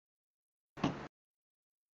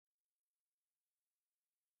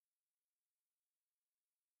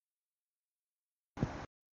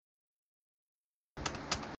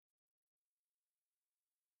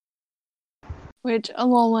 Which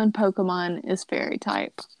Alolan Pokemon is fairy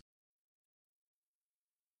type?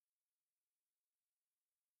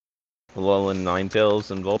 Alolan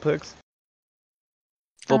Ninetales and Vulpix.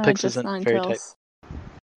 Vulpix Just isn't fairy type. Ninetales.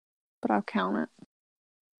 But I'll count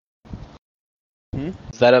it.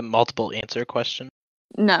 Is that a multiple answer question?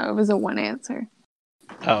 No, it was a one answer.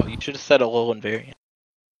 Oh, you should have said Alolan variant.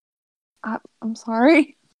 I'm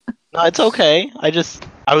sorry. No, it's okay.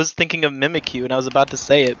 I was thinking of Mimikyu and I was about to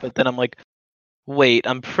say it, but then I'm like, wait,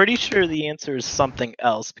 I'm pretty sure the answer is something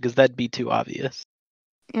else because that'd be too obvious.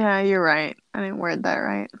 Yeah, you're right. I didn't word that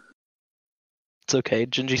right. It's okay.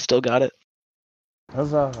 Gingy still got it.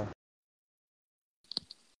 Huzzah!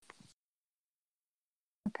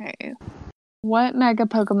 Okay. What Mega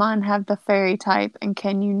Pokemon have the fairy type, and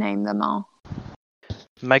can you name them all?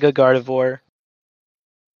 Mega Gardevoir,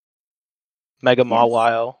 Mega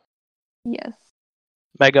Mawile, Yes.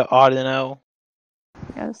 Mega Audino,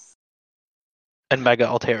 Yes. and Mega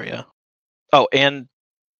Altaria. Oh, and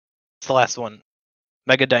it's the last one.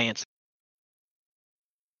 Mega Diancie.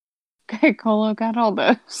 Okay, Colo got all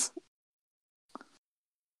those.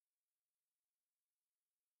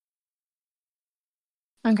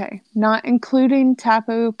 Okay, not including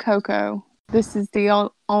Tapu Koko. This is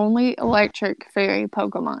the only electric fairy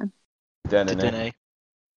Pokemon. Dedenne.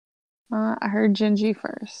 I heard Gingy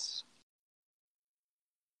first.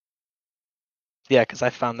 Yeah, because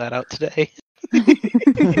I found that out today.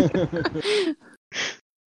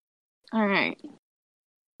 All right.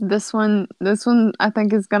 This one I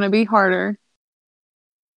think is going to be harder.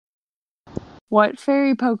 What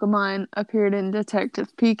fairy Pokemon appeared in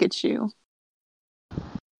Detective Pikachu?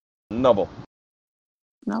 Nubble.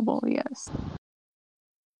 Nubble, yes.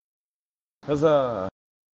 Huzzah!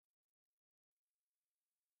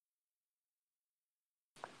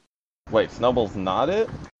 Wait, Snubble's not it?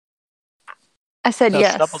 I said No,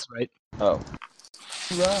 yes. Snubble's right. Oh.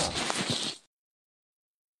 Hurrah!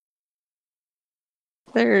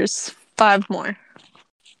 There's 5 more.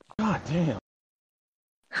 God damn.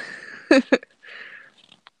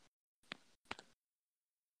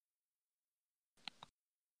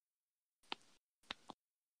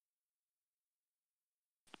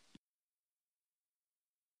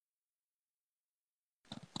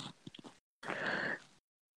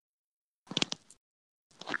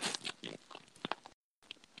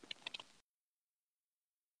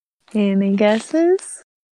 Any guesses?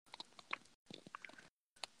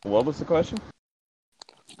 What was the question?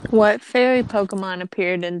 What fairy Pokemon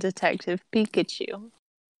appeared in Detective Pikachu?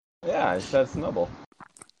 Yeah, I said Snubble.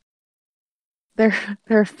 There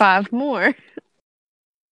are 5 more.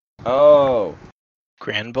 Oh.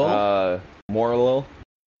 Granbull? Morlul.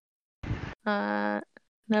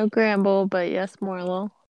 No Gramble, but yes, Morlul.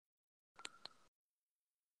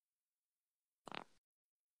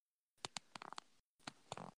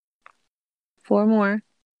 Four more.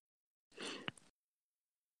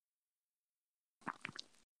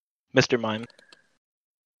 Mr. Mime.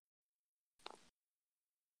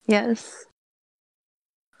 Yes.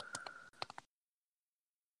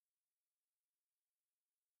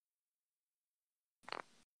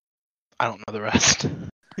 I don't know the rest.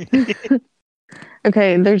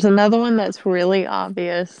 Okay, there's another one that's really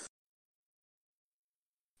obvious.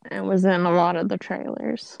 It was in a lot of the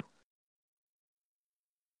trailers.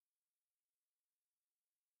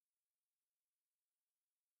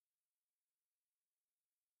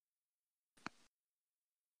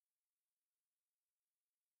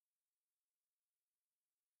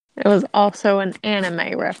 It was also an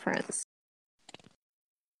anime reference.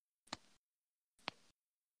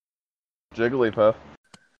 Jigglypuff.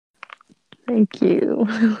 Thank you.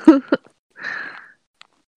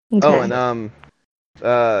 Okay. Oh, and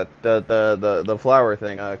the flower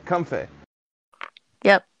thing. Comfey.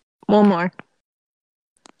 Yep. One more.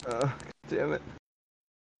 Damn it.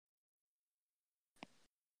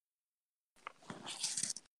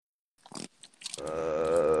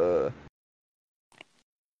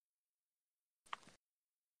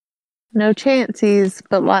 No chances,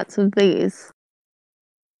 but lots of these.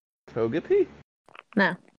 Togepi?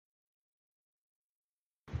 No.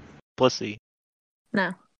 Blissey.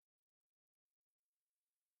 No.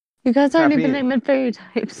 You guys aren't even Happy- naming fairy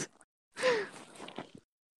types.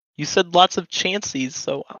 You said lots of chances,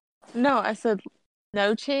 so No, I said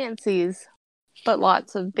no chances, but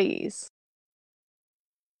lots of these.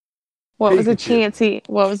 What was a Pikachu.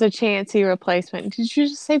 Chansey replacement? Did you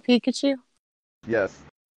just say Pikachu? Yes.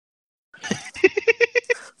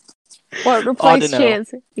 What replaced Audino.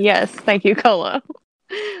 Chansey? Yes, thank you, Colo.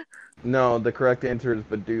 No, the correct answer is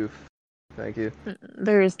Bidoof. Thank you.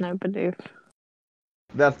 There is no Bidoof.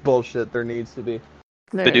 That's bullshit. There needs to be.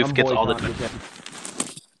 Bidoof I'm gets all the boycotting time.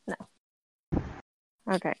 him.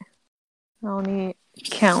 Okay. I'll need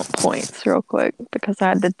count points real quick because I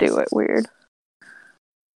had to do it weird.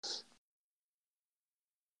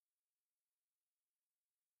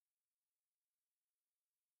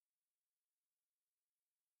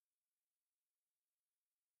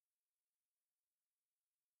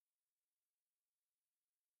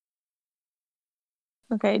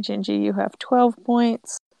 Okay, Gingy, you have 12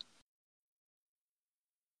 points.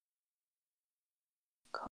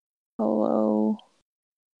 Colo.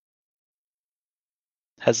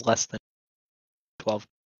 Has less than 12.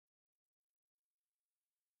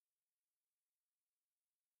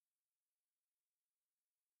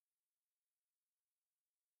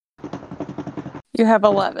 You have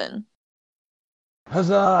 11.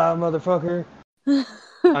 Huzzah, motherfucker!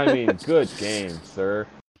 I mean, good game, sir.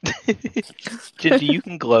 Gingy, you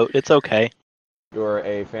can gloat. It's okay. You're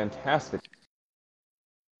a fantastic.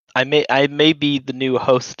 I may be the new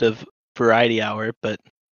host of Variety Hour, but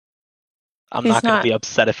I'm He's not going to not. be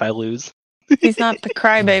upset if I lose. He's not the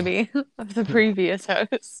crybaby of the previous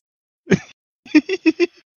host.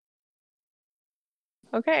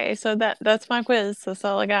 Okay, so that's my quiz. That's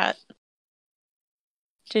all I got.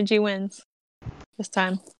 Gingy wins this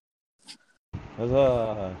time.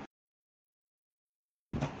 Huzzah!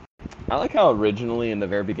 I like how originally in the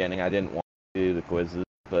very beginning I didn't want to do the quizzes,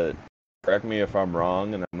 but correct me if I'm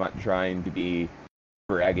wrong, and I'm not trying to be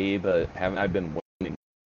braggy, but haven't I been winning?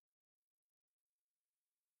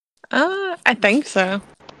 I think so.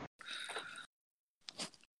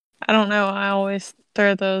 I don't know. I always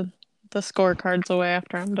throw the scorecards away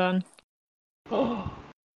after I'm done.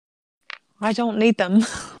 I don't need them.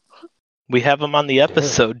 We have them on the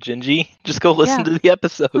episode, Gingy. Just go listen Yeah. to the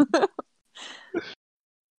episode.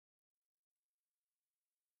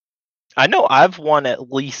 I know I've won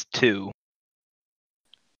at least 2.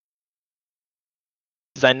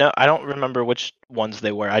 'Cause I don't remember which ones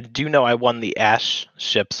they were. I do know I won the Ash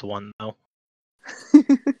ships one though.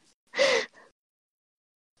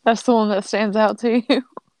 That's the one that stands out to you.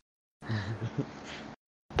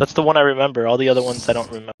 That's the one I remember. All the other ones I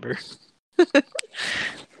don't remember.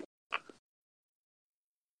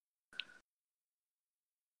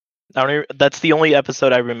 That's the only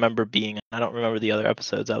episode I remember being in. I don't remember the other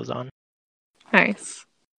episodes I was on. Nice.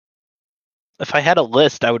 If I had a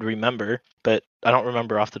list, I would remember, but I don't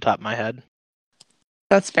remember off the top of my head.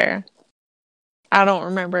 That's fair. I don't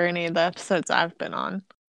remember any of the episodes I've been on.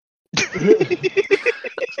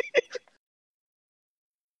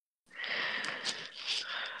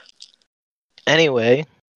 Anyway,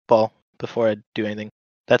 Paul, before I do anything,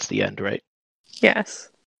 that's the end, right? Yes.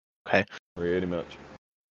 Okay. Pretty much.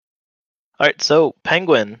 Alright, so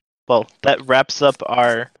Penguin. Well, that wraps up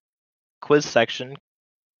our quiz section.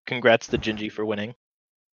 Congrats to Gingy for winning.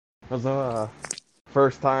 Huzzah!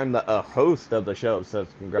 First time that a host of the show says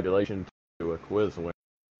congratulations to a quiz winner.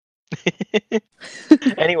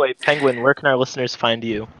 Anyway, Penguin, where can our listeners find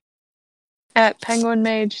you? At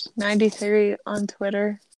PenguinMage93 on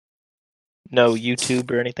Twitter. No YouTube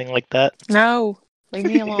or anything like that? No, leave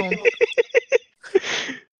me alone.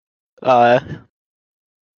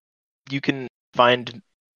 You can find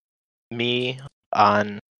me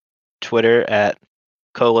on Twitter at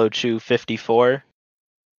Colochu54.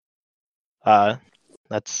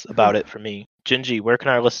 That's about it for me. Gingy, where can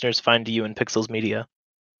our listeners find you in Pixels Media?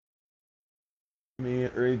 Me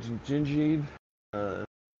at Raging Gingy,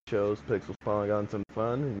 shows Pixels, Polygons, and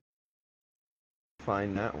Fun, and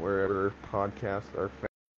find that wherever podcasts are found.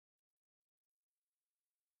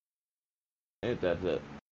 And that's it.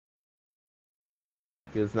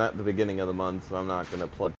 It's not the beginning of the month, so I'm not gonna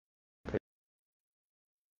plug.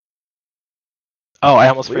 Oh, I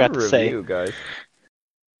almost Leave forgot a to say. review, guys.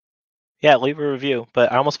 Yeah, leave a review.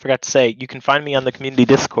 But I almost forgot to say, you can find me on the community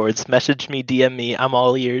Discords. Message me, DM me. I'm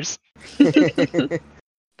all ears. You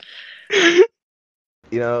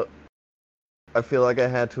know, I feel like I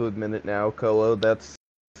had to admit it now, Colo. That's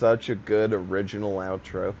such a good original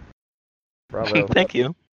outro. Bravo. Thank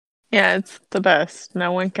you. Yeah, it's the best.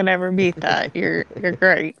 No one can ever beat that. You're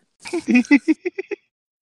great.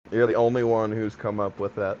 You're the only one who's come up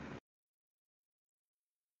with that.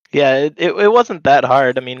 Yeah, it wasn't that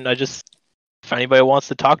hard. I mean, if anybody wants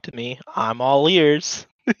to talk to me, I'm all ears.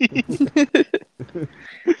 Because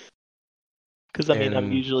I mean, I'm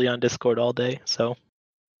And- usually on Discord all day, so.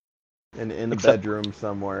 in a Except- bedroom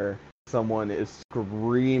somewhere, someone is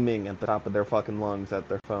screaming at the top of their fucking lungs at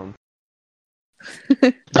their phone.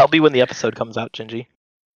 That'll be when the episode comes out, Gingy.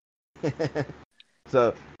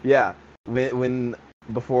 So yeah, when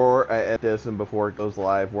before I edit this and before it goes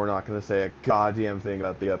live, we're not gonna say a goddamn thing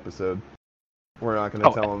about the episode. We're not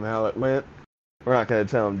gonna tell them how it went. We're not gonna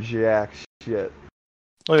tell them jack shit.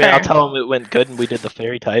 I mean, I'll Fair. tell him it went good and we did the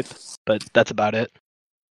fairy type, but that's about it.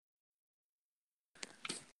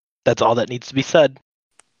 That's all that needs to be said.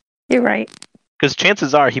 You're right. Because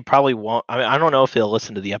chances are he probably won't. I mean, I don't know if he'll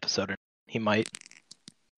listen to the episode or he might.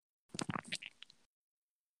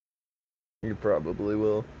 You probably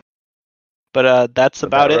will. But that's But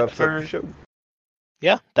about that it wraps up for. the show.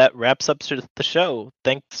 Yeah, that wraps up the show.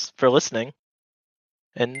 Thanks for listening,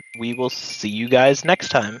 and we will see you guys next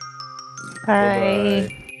time. Bye.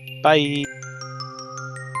 Bye-bye. Bye.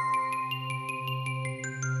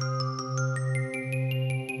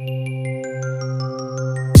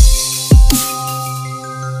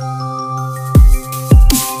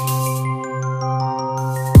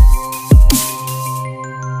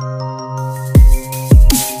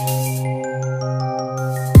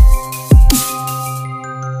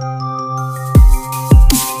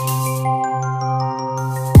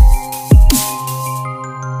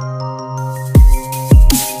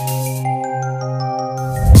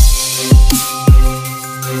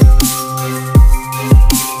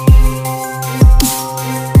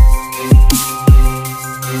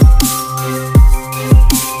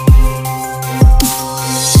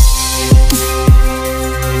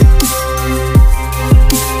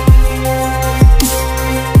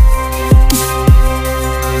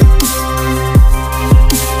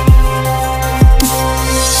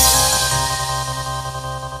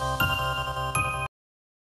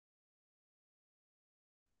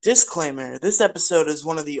 Disclaimer, this episode is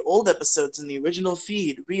one of the old episodes in the original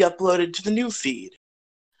feed, re-uploaded to the new feed.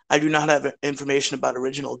 I do not have information about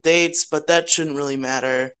original dates, but that shouldn't really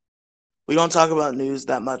matter. We don't talk about news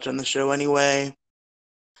that much on the show anyway,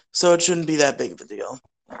 so it shouldn't be that big of a deal.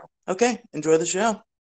 Okay, enjoy the show.